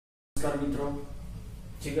नमस्कार मित्रों,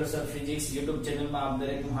 जिगरसर physics YouTube channel में आप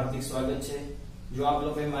दरेक નું हार्दिक स्वागत છે। જો આપ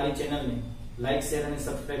લોકોએ મારી ચેનલને લાઈક શેર અને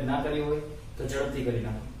સબસ્ક્રાઇબ ના કરી હોય તો ઝડપથી કરી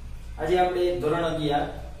નાખો। આજે આપણે ધોરણ 11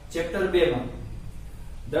 ચેપ્ટર 2 માં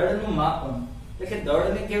દળનું માપન એટલે કે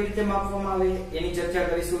દળને કેવી રીતે માપવામાં આવે એની ચર્ચા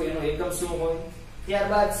કરીશું। એનો એકમ શું હોય,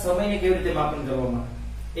 ત્યારબાદ સમયને કેવી રીતે માપન કરવામાં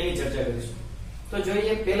આવે એની ચર્ચા કરીશું। તો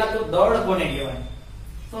જોઈએ પહેલા તો દળ કોને કહેવાય।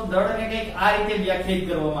 તો દળને કંઈક આ રીતે વ્યાખ્યાયિત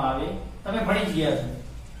કરવામાં આવે, તમે ભણી જ ગયા છો।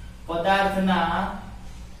 પદાર્થના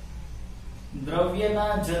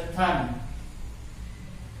દ્રવ્યના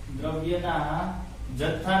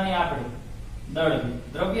જથ્થાને આપણે દળ કહીએ।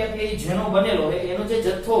 દ્રવ્ય એટલે જેનો બનેલો હોય એનો જે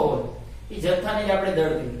જથ્થો હોય એ જથ્થાને જ આપણે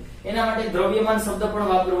દળ કહીએ। એના માટે દ્રવ્યમાન શબ્દ પણ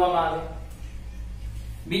વાપરવામાં આવે।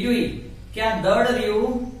 બીજું એ કે આ દળ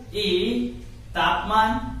રહ્યું એ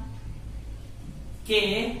તાપમાન કે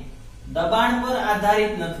દબાણ પર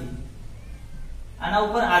આધારિત નથી, આના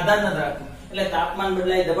ઉપર આધાર નથી રાખતો। એટલે તાપમાન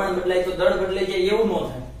બદલાય, દબાણ બદલાય તો દળ બદલાઈ જાય એવું ન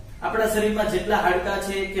થાય। આપણા શરીરમાં જેટલા હાડકા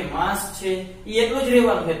છે કે માંસ છે એ એટલું જ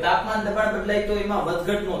રહેવાનું છે। તાપમાન દબાણ બદલાય તો એમાં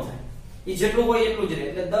વધઘટ ન થાય, એ જેટલું હોય એટલું જ રહે।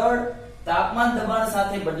 એટલે દળ તાપમાન દબાણ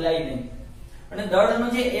સાથે બદલાય નહીં। અને દળનો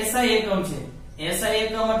જે SI એકમ છે, SI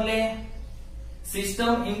એકમ એટલે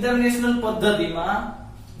સિસ્ટમ ઇન્ટરનેશનલ પદ્ધતિમાં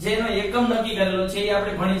જેનો એકમ નક્કી કરેલો છે એ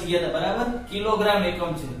આપણે ભણી જ ગયા હતા, બરાબર। કિલોગ્રામ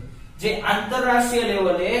એકમ છે જે આંતરરાષ્ટ્રીય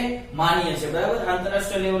લેવલે માન્ય છે, બરાબર।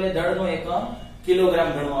 આંતરરાષ્ટ્રીય લેવલે દળનો એકમ કિલોગ્રામ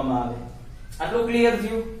ગણવામાં આવે। આટલું ક્લિયર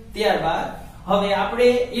થયું। ત્યારબાદ હવે આપણે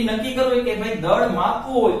એ નક્કી કરવું કે ભાઈ દળ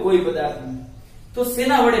માપવું હોય કોઈ પદાર્થનું તો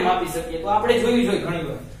શેના વડે માપી શકીએ। તો આપણે જોયું જોઈએ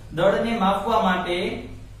ઘણીવાર દળને માપવા માટે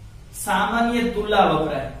સામાન્ય તુલા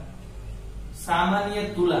વપરાય। સામાન્ય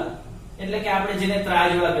તુલા એટલે કે આપણે જેને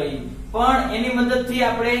ત્રાજવા કહીએ, પણ એની મદદથી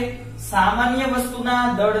આપણે સામાન્ય વસ્તુના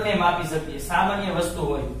દળને માપી શકીએ। સામાન્ય વસ્તુ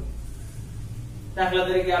હોય, દાખલા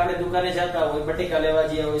તરીકે આપણે દુકાને જતા હોય, બટેકા લેવા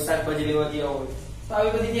ગયા હોય, શાકભાજી લેવા ગયા હોય, તો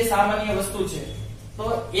આવી બધી જે સામાન્ય વસ્તુ છે તો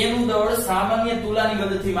એનું દળ સામાન્ય તુલાની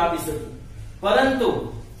મદદથી માપી શકીએ। પરંતુ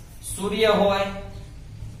સૂર્ય હોય,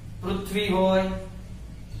 પૃથ્વી હોય,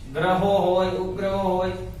 ગ્રહો હોય, ઉપગ્રહો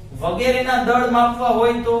હોય વગેરેના દળ માપવા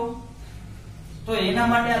હોય તો એના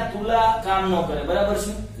માટે આ તુલા કામ ન કરે, બરાબર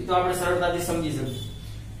છે। એ તો આપણે સરળતાથી સમજી શકીએ।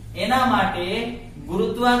 એના માટે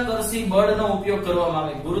ગુરુત્વાકર્ષી બળનો ઉપયોગ કરવામાં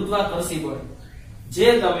આવે। ગુરુત્વાકર્ષી બળ જે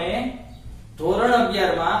તમે ધોરણ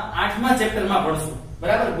 11 માં 8મા ચેપ્ટરમાં ભણશો,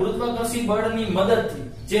 બરાબર। ગુરુત્વાકર્ષી બળની મદદથી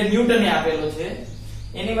જે ન્યૂટને આપેલો છે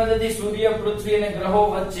એની મદદથી સૂર્ય, પૃથ્વી અને ગ્રહો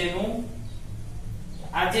વચ્ચેનું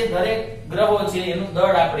આ જે દરેક ગ્રહો છે એનું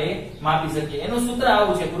દળ આપણે માપી શકીએ। એનું સૂત્ર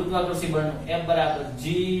આવું છે ગુરુત્વાકર્ષી બળનું, F = G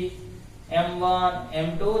m1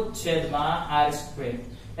 m2 r²।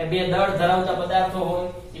 એ બે દળ ધરાવતા પદાર્થો હોય,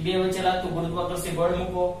 એ બે વચ્ચે લાગતું ગુરુત્વાકર્ષી બળ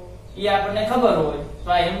મૂકો, એ આપણને ખબર હોય તો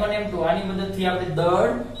આ m1 m2 આની મદદથી આપણે દળ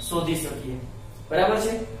શોધી શકીએ, બરાબર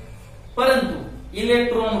છે। પરંતુ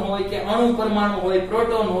ઇલેક્ટ્રોન હોય કે અણુ પરમાણુ હોય,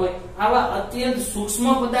 પ્રોટોન હોય, આવા અત્યંત સૂક્ષ્મ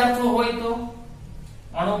પદાર્થો હોય તો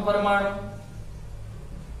અણુ પરમાણુ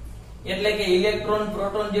એટલે કે ઇલેક્ટ્રોન,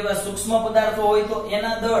 પ્રોટોન જેવા સૂક્ષ્મ પદાર્થો હોય તો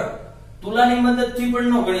એના દળ તુલાની મદદથી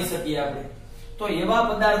પણ ન ગણી શકીએ આપણે। તો એવા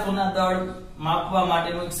પદાર્થોના દળ માપવા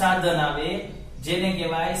માટેનું એક સાધન આવે જેને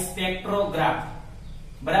કહેવાય સ્પેક્ટ્રોગ્રાફ,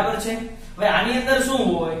 બરાબર છે। હવે આની અંદર શું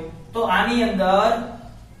હોય તો આની અંદર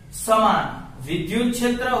સમાન વિદ્યુત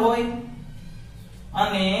ક્ષેત્ર હોય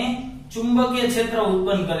અને ચુંબકીય ક્ષેત્ર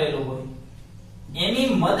ઉત્પન્ન કરેલું હોય। એની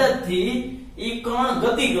મદદથી ઈ કણ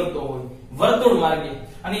ગતિ કરતો હોય વર્તુળ માર્ગે,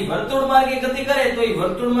 અને વર્તુળ માર્ગે ગતિ કરે તો એ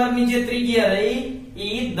વર્તુળ માર્ગની જે ત્રિજ્યા રહી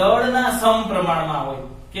ઈ દળના સમપ્રમાણમાં હોય।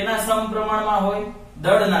 કેના સમપ્રમાણમાં હોય?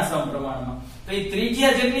 દળના સમપ્રમાણમાં। તો એ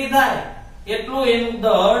ત્રિજ્યા જેટલી થાય એટલું એનું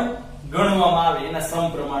દળ ગણવામાં આવે એના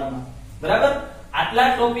સમપ્રમાણમાં, બરાબર। આટલા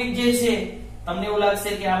ટોપિક જે છે તમને એવું લાગશે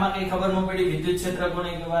કે આમાં કઈ ખબર ન પડી, વિદ્યુત ક્ષેત્ર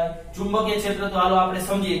કોને કહેવાય, ચુંબકીય ક્ષેત્ર તો હાલો આપણે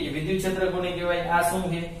સમજીએ કે વિદ્યુત ક્ષેત્ર કોને કહેવાય, આ શું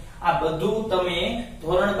છે, આ બધું તમે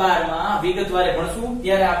ધોરણ 12 માં વિગતવારે ભણશું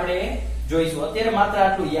ત્યારે આપણે જોઈશું। અત્યારે માત્ર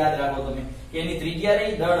આટલું યાદ રાખો તમે કે એની ત્રિજ્યા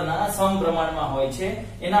રહી દળના સમપ્રમાણમાં હોય છે,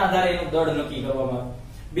 એના આધારે એનું દળ નક્કી કરવામાં આવે।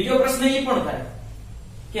 બીજો પ્રશ્ન એ પણ થાય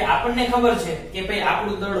કે આપણને ખબર છે કે ભાઈ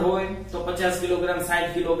આપણું દળ હોય તો 50 કિલોગ્રામ,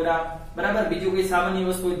 60 કિલોગ્રામ, બરાબર। બીજું કોઈ સામાન્ય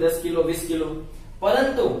વસ્તુ હોય 10 કિલો, 20 કિલો,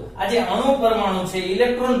 પરંતુ આ જે અણુ પરમાણુ છે,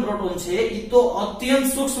 ઇલેક્ટ્રોન, પ્રોટોન છે એ તો અત્યંત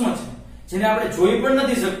સૂક્ષ્મ છે જેને આપણે જોઈ પણ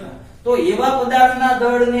નથી શકતા। તો એવા પદાર્થના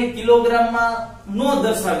દળને કિલોગ્રામમાં ન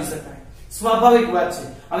દર્શાવી શકાય, સ્વાભાવિક વાત છે।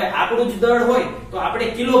 હવે આપણું જ દળ હોય તો આપણે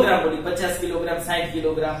કિલોગ્રામ બોલી, 50 કિલોગ્રામ, 60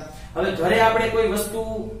 કિલોગ્રામ। હવે ઘરે આપણે કોઈ વસ્તુ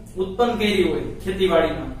ઉત્પન્ન કરી હોય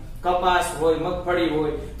ખેતીવાડીમાં, કપાસ હોય, મગફળી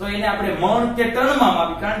હોય, તો એને આપણે મણ કે ટનમાં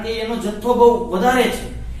માપી, કારણ કે એનો જથ્થો બહુ વધારે છે,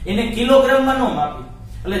 એને કિલોગ્રામમાં ન માપી।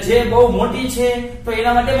 એટલે જે બહુ મોટી છે તો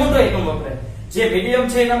એના માટે મોટો એકમ વપરાય, જે મીડિયમ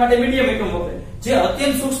છે એના માટે મીડિયમ એકમ વપરાય, જે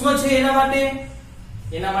અત્યંત સૂક્ષ્મ છે એના માટે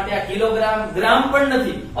એના માટે આ કિલોગ્રામ ગ્રામ પણ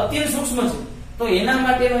નથી, અત્યંત સૂક્ષ્મ છે. તો એના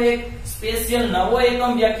માટેનો એક સ્પેશિયલ નવો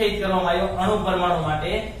એકમ વ્યાખ્યાયિત કરવામાં આવ્યો અણુ પરમાણુ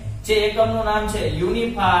માટે, જે એકમનું નામ છે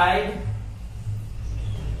યુનિફાઈડ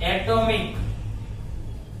એટોમિક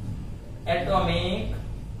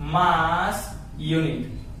માસ યુનિટ.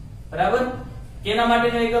 બરાબર? કેના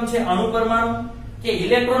માટેનો એકમ છે? અણુ પરમાણુ કે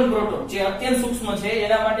ઇલેક્ટ્રોન પ્રોટોન, જે અત્યંત સૂક્ષ્મ છે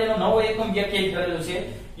એના માટેનો નવો એકમ વ્યાખ્યાયિત કરેલો છે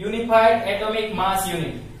યુનિફાઈડ એટોમિક માસ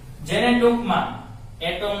યુનિટ, જેને ટૂંકમાં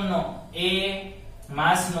atom no A,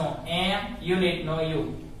 mass no M, unit no U,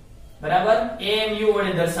 બરાબર, AMU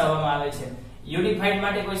વડે દર્શાવવામાં આવે છે. યુનિફાઈડ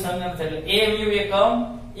માટે કોઈ સંજ્ઞા નથી એટલે AMU એકમ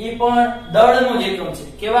ઈ પણ દળનો જ એકમ છે.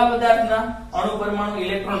 કેવા પદાર્થના? અણુ પરમાણુ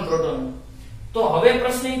ઇલેક્ટ્રોન પ્રોટોન. તો હવે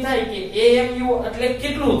પ્રશ્ન એ થાય કે AMU એટલે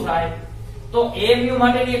કેટલું થાય? તો AMU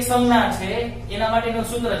માટેની એક સંજ્ઞા છે, એના માટેનું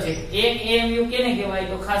સૂત્ર છે. એક AMU કેને કહેવાય?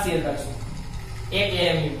 તો ખાસ યાદ રાખજો, એક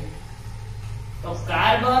AMU તો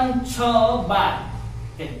કાર્બન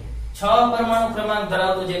 6 પરમાણુ ક્રમાંક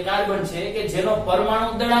ધરાવતો જે કાર્બન છે કે જેનો પરમાણુ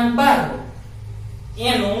દળાંક 12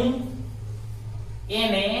 હોય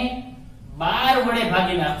એને 12 વડે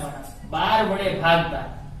ભાગી નાખવાના. 12 વડે ભાગતા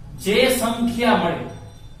જે સંખ્યા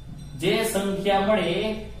મળે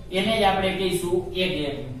એને જ આપણે કહીશું એક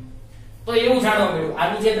AMU. તો એવું જાણવા મળ્યું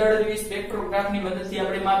આની જે દળની સ્પેક્ટ્રોગ્રાફની મદદથી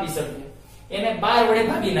આપણે માપી શકીએ, એને 12 વડે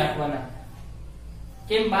ભાગી નાખવાના.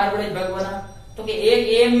 કેમ 12 વડે ભાગવાના? તો કે એક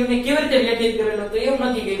AMU ને કેવી રીતે વ્યાખ્યાયિત કરેલો? તો એવું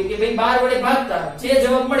નથી કહ્યું કે ભાઈ 12 વડે ભાગતા જે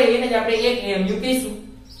જવાબ મળે એને જ આપણે એક AMU કહીશું.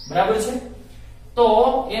 બરાબર છે? તો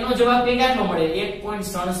એનો જવાબ કઈ આટલો મળે?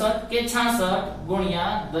 1.67 કે 66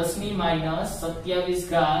 ગુણ્યા 10 -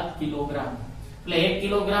 27 કિલોગ્રામ. એટલે 1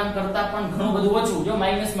 કિલોગ્રામ કરતા પણ ઘણું બધું ઓછું, જો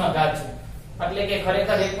માઈનસમાં ઘાત છે એટલે કે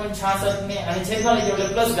ખરેખર 1.66 ને અને છેદમાં લઈ જાવ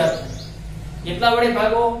એટલે પ્લસ ઘાત. એટલા વડે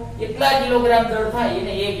ભાગો એટલા કિલોગ્રામ દળ થાય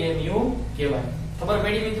એને 1 AMU કહેવાય. ખબર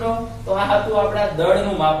પડી મિત્રો? તો આ હતું આપણા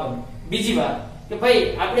દળનું માપન. બીજી વાત કે ભાઈ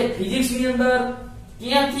આપણે ફિઝિક્સ ની અંદર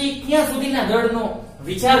ક્યાંથી ક્યાં સુધીના દળનો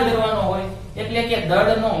વિચાર કરવાનો હોય, એટલે કે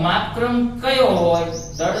દળનો માપક્રમ કયો હોય?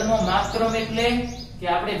 દળનો માપક્રમ એટલે કે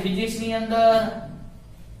આપણે ફિઝિક્સ ની અંદર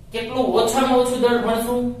કેટલું ઓછામાં ઓછું દળ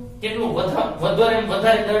ભણશું, કેટલું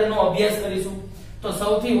વધારે દળનો અભ્યાસ કરીશું. તો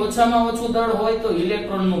સૌથી ઓછામાં ઓછું દળ હોય તો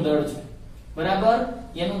ઇલેક્ટ્રોનનું દળ છે. બરાબર?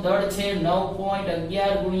 એનું દળ છે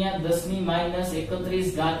 9.11 ગુણ્યા 10 -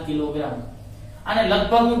 31 કિલોગ્રામ. આને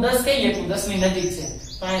લગભગ હું 10 કહી શકું, 10 ની નજીક છે,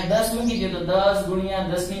 તો અહીં 10 મૂકી દે તો 10 ગુણ્યા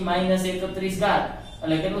 10 - 31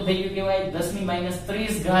 એટલે કેટલું થઈ ગયું કહેવાય? 10 -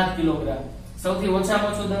 30 કિલોગ્રામ. સૌથી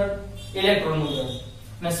ઓછામાં ઓછું દળ ઇલેક્ટ્રોનનું દળ.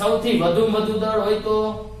 અને સૌથી વધુમાં વધુ દળ હોય તો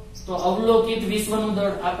અવલોકિત વિશ્વનું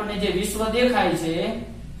દળ. આપણને જે વિશ્વ દેખાય છે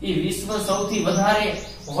એ વિશ્વ સૌથી વધારે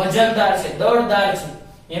વજનદાર છે, દળદાર છે.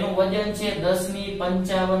 એનું વજન છે 10 -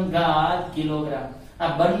 55 કિલોગ્રામ.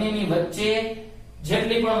 આ બંનેની વચ્ચે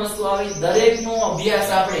જેટલી પણ વસ્તુ આવી દરેકનો અભ્યાસ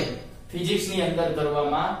આપણે ફિઝિક્સ ની અંદર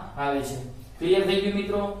કરવામાં આવે છે. ક્લિયર થઈ ગયું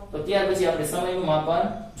મિત્રો? તો ત્યાર પછી આપણે સમયનું માપન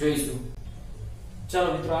જોઈશું. ચાલો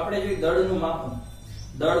મિત્રો, આપણે જોઈ દળનું માપન.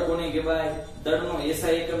 દળ કોને કહેવાય, દળનો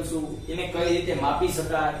એસઆઈ એકમ શું, એને કઈ રીતે માપી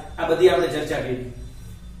શકાય, આ બધી આપણે ચર્ચા કરી.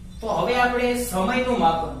 તો હવે આપણે સમયનું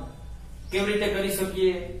માપન કેવી રીતે કરી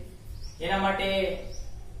શકીએ, એના માટે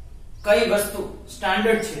કઈ વસ્તુ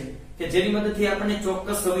સ્ટાન્ડર્ડ છે કે જેની મદદથી આપણને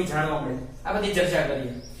ચોક્કસ સમય જાણવા મળે, આ બધી ચર્ચા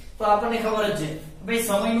કરીએ. તો આપણને ખબર જ છે ભાઈ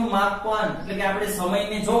સમયનું માપન એટલે કે આપણે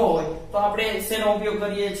સમયને જોવો હોય તો આપણે શેનો ઉપયોગ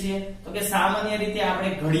કરીએ છીએ? તો કે સામાન્ય રીતે આપણે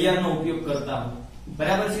ઘડિયાળનો ઉપયોગ કરતા હોય.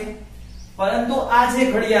 બરાબર છે? પરંતુ આ જે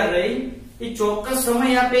ઘડિયાળ રહી એ ચોક્કસ સમય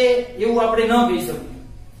આપે એવું આપણે ન કહી શકીએ.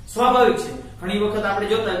 સ્વાભાવિક છે, ઘણી વખત આપણે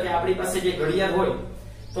જોતા કે આપણી પાસે જે ઘડિયાળ હોય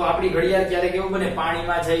તો આપણી ઘડિયાળ ક્યારેક એવું બને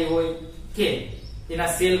પાણીમાં જઈ હોય કે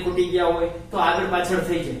એના સેલ ખૂટી ગયા હોય તો આગળ પાછળ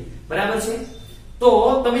થઈ જાય. બરાબર છે? તો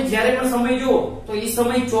તમે જ્યારે પણ સમય જુઓ તો એ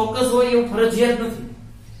સમય ચોક્કસ હોય એવું ફરજિયાત નથી.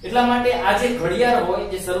 એટલા માટે આ જે ઘડિયાળ હોય,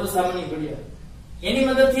 જે સર્વસામાન્ય ઘડિયાળ, એની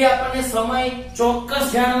મદદથી આપણને સમય ચોક્કસ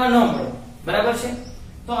જાણવા ન મળે. બરાબર છે?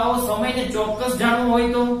 તો આવો સમયને ચોક્કસ જાણવું હોય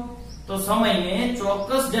તો સમયને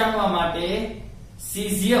ચોક્કસ જાણવા માટે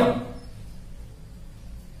સીઝિયમ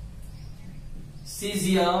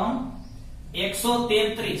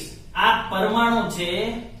 133 આ પરમાણુ છે,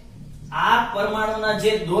 આ પરમાણુના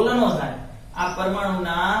જે દોલનો થાય, આ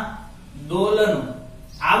પરમાણુના દોલનો,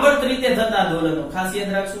 આવર્ત રીતે થતા દોલનો, ખાસ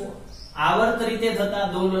યાદ રાખશું, આવર્ત રીતે થતા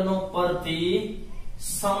દોલનો પરથી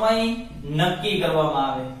સમય નક્કી કરવામાં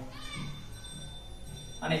આવે.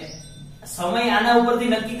 અને સમય આના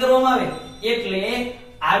ઉપરથી નક્કી કરવામાં આવે એટલે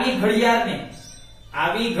આવી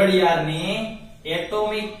ઘડિયાળને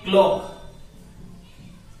એટોમિક ક્લોક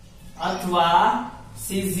અથવા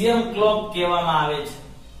સીઝિયમ ક્લોક કહેવામાં આવે છે.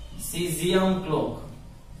 સીઝિયમ ક્લોક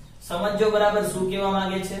સમજો બરાબર શું કહેવા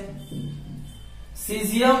માંગે છે?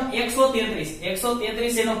 સીઝિયમ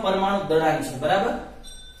 133 એનો પરમાણુ દળાંક છે. બરાબર?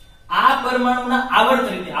 પરમાણુના આવર્ત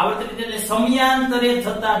રીતે એટલે સમયાંતરે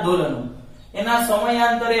થતા દોલનો, એના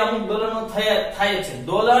સમયાંતરે અમુક દોલનો થાય છે.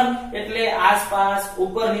 દોલન એટલે આસપાસ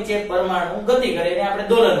ઉપર નીચે પરમાણુ ગતિ કરે એને આપણે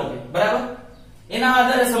દોલનો કહીએ, બરાબર. એના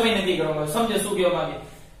આધારે સમય નક્કી કરવામાં આવે. સમજો શું કહેવા માંગે?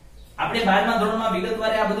 આપણે 12મા ધોરણમાં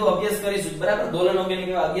વિગતવાર આ બધું અભ્યાસ કરીશું, બરાબર. દોલનો કેને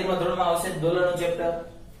કહેવાય 11મા ધોરણમાં આવશે દોલનો ચેપ્ટર,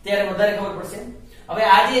 ત્યારે વધારે ખબર પડશે. હવે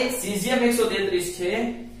આ જે સીઝિયમ 133 છે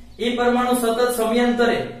એ પરમાણુ સતત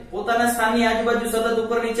સમયાંતરે પોતાના સ્થાનની આજુબાજુ સતત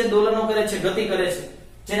ઉપર નીચે દોલનો કરે છે, ગતિ કરે છે,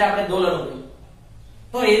 જેને આપણે દોલનો કહીએ.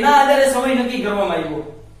 તો એના આધારે સમય નક્કી કરવામાં આવ્યો.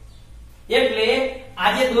 એટલે આ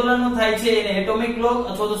જે દોલનો થાય છે એને એટોમિક ક્લોક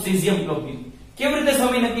અથવા તો સીઝિયમ ક્લોક કહીએ. કેવી રીતે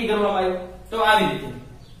સમય નક્કી કરવામાં આવ્યો? તો આવી રીતે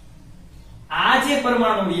આ જે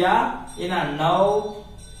પરમાણુ રહ્યા એના 9,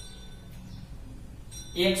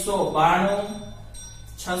 192,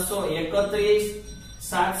 631,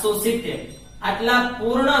 770 આટલા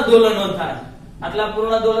પૂર્ણ દોલનો થાય. આટલા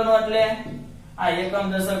પૂર્ણ દોલનો એટલે આ એકમ,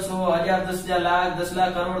 દશક, સો, હજાર, 10,000, લાખ, 10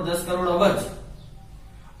 લાખ, કરોડ, 10 કરોડ, અબજ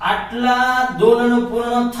આટલા દોલનો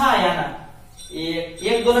પૂર્ણ થાય. આના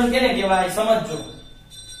એક દોલન કેને કહેવાય સમજજો.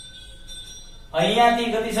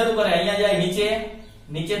 અહીંયાથી ગતિ શરૂ કરે, અહીંયા જાય નીચે,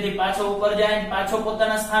 નીચેથી પાછો ઉપર જાય, પાછો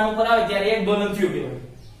પોતાના સ્થાન ઉપર આવે ત્યારે એક દોલન થયું કહેવાય.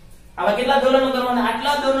 આવા કેટલા દોલનો કરવાના?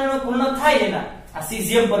 આટલા દોલનો પૂર્ણ થાય એના આ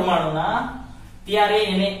સીઝિયમ પરમાણુના, ત્યારે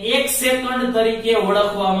એને 1 સેકન્ડ તરીકે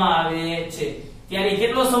ઓળખવામાં આવે છે. ત્યારે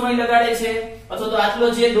કેટલો સમય લગાડે છે અથવા તો આટલો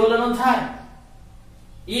જે દોલનો થાય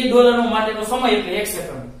એ દોલનો માટેનો સમય એટલે 1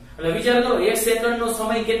 સેકન્ડ. એટલે વિચાર કરો 1 સેકન્ડનો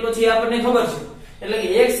સમય કેટલો છે આપણને ખબર છે. એટલે કે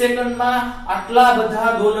 1 સેકન્ડમાં આટલા બધા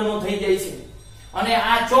દોલનો થઈ જાય છે. અને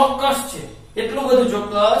આ ચોક્કસ છે, એટલું બધું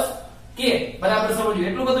ચોક્કસ કે બરાબર સમજો,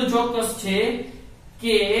 એટલું બધું ચોક્કસ છે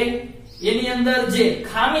કે એની અંદર જે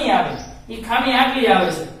ખામી આવે એ ખામી આટલી આવે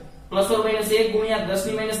છે +or -1 ×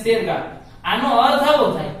 10⁻13. આનો અર્થ આવો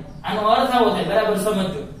થાય, બરાબર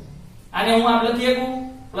સમજો. આને હું આમ લખી શકું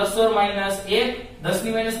 +or -1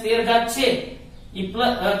 10⁻13 છે ઈ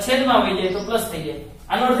છેદમાં આવી જાય તો પ્લસ થઈ જાય.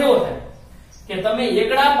 આનો અર્થ એવો થાય કે તમે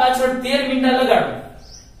એકડા પાછળ 13 મિનિટ લગાડો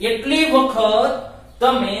એટલી વખત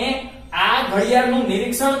તમે આ ઘડિયાળનું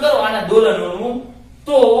નિરીક્ષણ કરો આના દોલનોનું,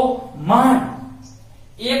 તો માંડ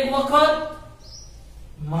એક વખત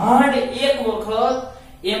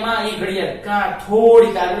એમાં એ ઘડિયાળ કા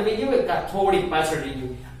થોડીક આગળ વહી ગઈ હોય કા થોડીક પાછળ રહી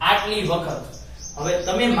ગઈ, આટલી વખત. હવે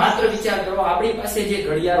તમે માત્ર વિચાર કરો, આપણી પાસે જે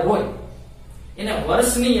ઘડિયાળ હોય એને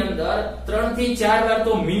વર્ષની અંદર 3 થી 4 વાર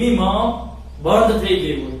તો મિનિમમ બંધ થઈ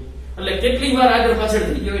ગઈ હોય. એટલે કેટલી વાર આગળ પાછળ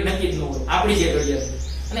થઈ ગઈ હોય નક્કી જ ન હોય આપણી જે ઘડિયાળ.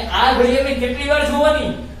 અને આ ઘડિયાળને કેટલી વાર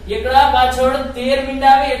જોવાની? એકડા પાછળ 13 મિનિટ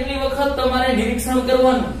આવે એટલી વખત તમારે નિરીક્ષણ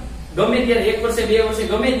કરવાનું. ગમે ત્યારે 1 વર્ષે 2 વર્ષે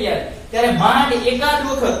ગમે ત્યારે માંડ એકાદ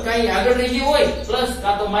વખત કઈ આગળ રહી ગયું હોય પ્લસ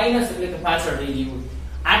કા તો માઈનસ એટલે કે પાછળ રહી ગયું હોય.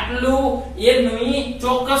 આટલું એની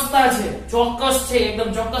ચોક્કસતા છે, ચોક્કસ છે, એકદમ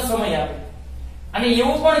ચોક્કસ સમય આપે. અને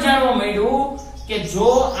એવું પણ જાણવા મળ્યું કે જો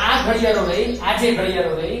આ ઘડિયાળો રહી, આ જે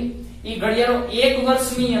ઘડિયાળો રહી એ ઘડિયાળો 1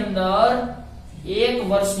 વર્ષની અંદર 1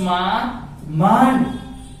 વર્ષમાં માંડ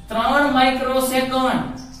 3 માઇક્રોસેકન્ડ.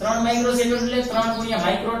 3 માઇક્રોસેકન્ડ એટલે 3 ગુણ્યા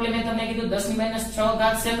માઇક્રો એટલે મેં તમને કીધું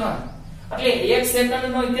 10⁻6 સેકન્ડ. એટલે 1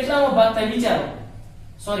 સેકન્ડનો કેટલામો ભાગ થાય વિચારો.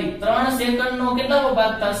 સોરી 3 સેકન્ડનો કેટલામો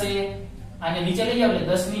ભાગ થશે? આને નીચે લઈ જાવ એટલે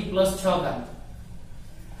 10⁻6.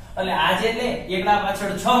 એટલે આ જે એટલે એકડા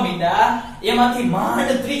પાછળ 6 મીંડા એમાંથી માંડ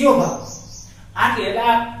ત્રીજો ભાગ. એટલે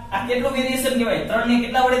આ કેટલું વેરિએશન કહેવાય? 3 ને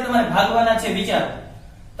કેટલા વડે તમારે ભાગવાના છે વિચારો.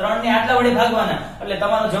 3 ને આટલા વડે ભાગવાના એટલે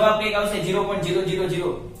તમારો જવાબ કઈક આવશે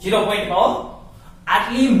 0.000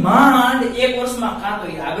 આટલી માંડ 1 વર્ષમાં કાં તો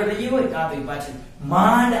આગળ રહી હોય કાં તો પાછળ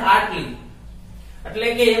માંડ આટલી. એટલે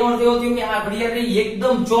કે એનો અર્થ એવો થયો કે આ ઘડિયાળ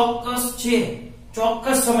એકદમ ચોક્કસ છે,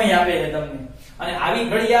 ચોક્કસ સમય આપે છે તમને. અને આવી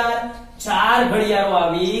ઘડિયાળ 4 ઘડિયાળો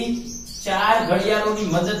આવી, 4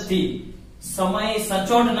 ઘડિયાળોની મદદથી સમય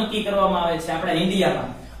સચોટ નક્કી કરવામાં આવે છે આપણા ઇન્ડિયામાં.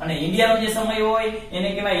 અને ઇન્ડિયાનો જે સમય હોય એને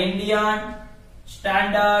કહેવાય ઇન્ડિયન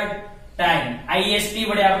સ્ટાન્ડર્ડ ટાઈમ, IST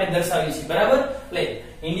વડે આપણે દર્શાવીએ છીએ, બરાબર. એટલે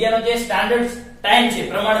ઇન્ડિયાનો જે સ્ટાન્ડર્ડ ટાઈમ છે,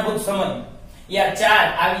 પ્રમાણભૂત સમય, યા 4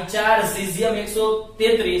 આવી 4 સીઝિયમ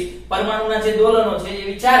 133 પરમાણુના જે દોલનો છે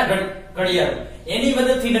એવી 4 ઘડિયાળો એની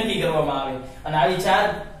મદદથી નક્કી કરવામાં આવે. અને આવી 4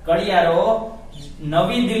 ઘડિયાળો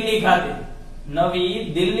નવી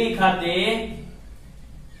દિલ્હી ખાતે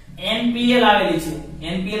NPL આવેલી છે.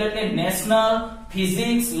 NPL એટલે નેશનલ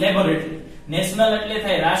ફિઝિક્સ લેબોરેટરી. નેશનલ એટલે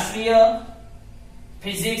થાય રાષ્ટ્રીય,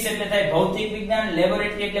 ફિઝિક્સ એટલે થાય ભૌતિક વિજ્ઞાન,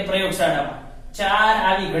 લેબોરેટરી એટલે પ્રયોગશાળામાં 4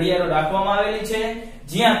 આવી ઘડિયાળો રાખવામાં આવેલી છે,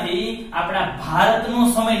 જ્યાંથી આપણા ભારતનો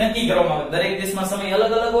સમય નક્કી કરવામાં આવે. દરેક દેશમાં સમય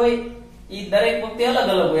અલગ અલગ હોય, ઈ દરેક વખતે અલગ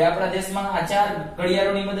અલગ હોય. આપણા દેશમાં આ 4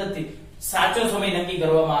 ઘડિયાળોની મદદથી સાચો સમય નક્કી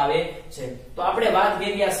કરવામાં આવે છે. તો આપણે વાત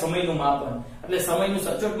કરીએ આ સમયનું માપન. એટલે સમયનું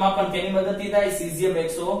સચોટ માપન તેની મદદથી થાય સીઝિયમ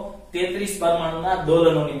 33 પરમાણુના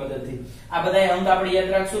દોલનોની મદદથી. આ બધા અંક આપણે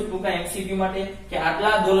યાદ રાખશું ટૂંકા એમસીક્યુ માટે કે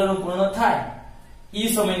આટલા દોલનો પૂર્ણ થાય ઈ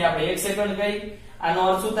સમયને આપણે 1 સેકન્ડ કહી. આનો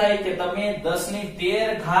અર્થ શું થાય કે તમે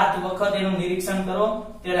 10^13 વખત એનું નિરીક્ષણ કરો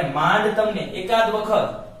ત્યારે માંડ તમને એકાદ વખત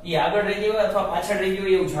ઈ આગળ રહી ગયો અથવા પાછળ રહી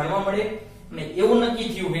ગયો એવું જાણવા મળે. અને એવું નક્કી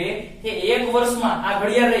થયું છે કે એક વર્ષમાં આ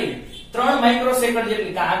ઘડિયાળ રહી 3 માઇક્રોસેકન્ડ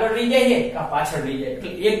જેટલી કા આગળ રહી જાય છે કા પાછળ રહી જાય.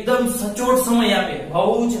 એટલે એકદમ સચોટ સમય આપે,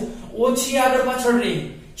 બહુ જ ઓછી આગળ પાછળ રહી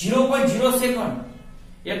 0.0 સેકન્ડ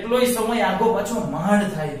એટલોય સમય આગો પાછો માંડ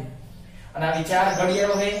થાય. અને આવી 4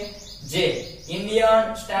 ઘડિયાળો છે જે ઇન્ડિયન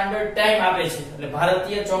સ્ટાન્ડર્ડ ટાઈમ આપે છે, એટલે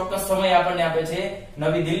ભારતીય ચોક્કસ સમય આપણને આપે છે.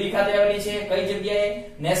 નવી દિલ્હી ખાતે આવેલી છે. કઈ જગ્યાએ?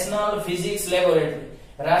 નેશનલ ફિઝિક્સ લેબોરેટરી,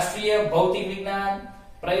 રાષ્ટ્રીય ભૌતિક વિજ્ઞાન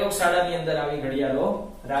પ્રયોગશાળાની અંદર આવી ઘડિયાળો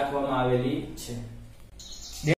રાખવામાં આવેલી છે.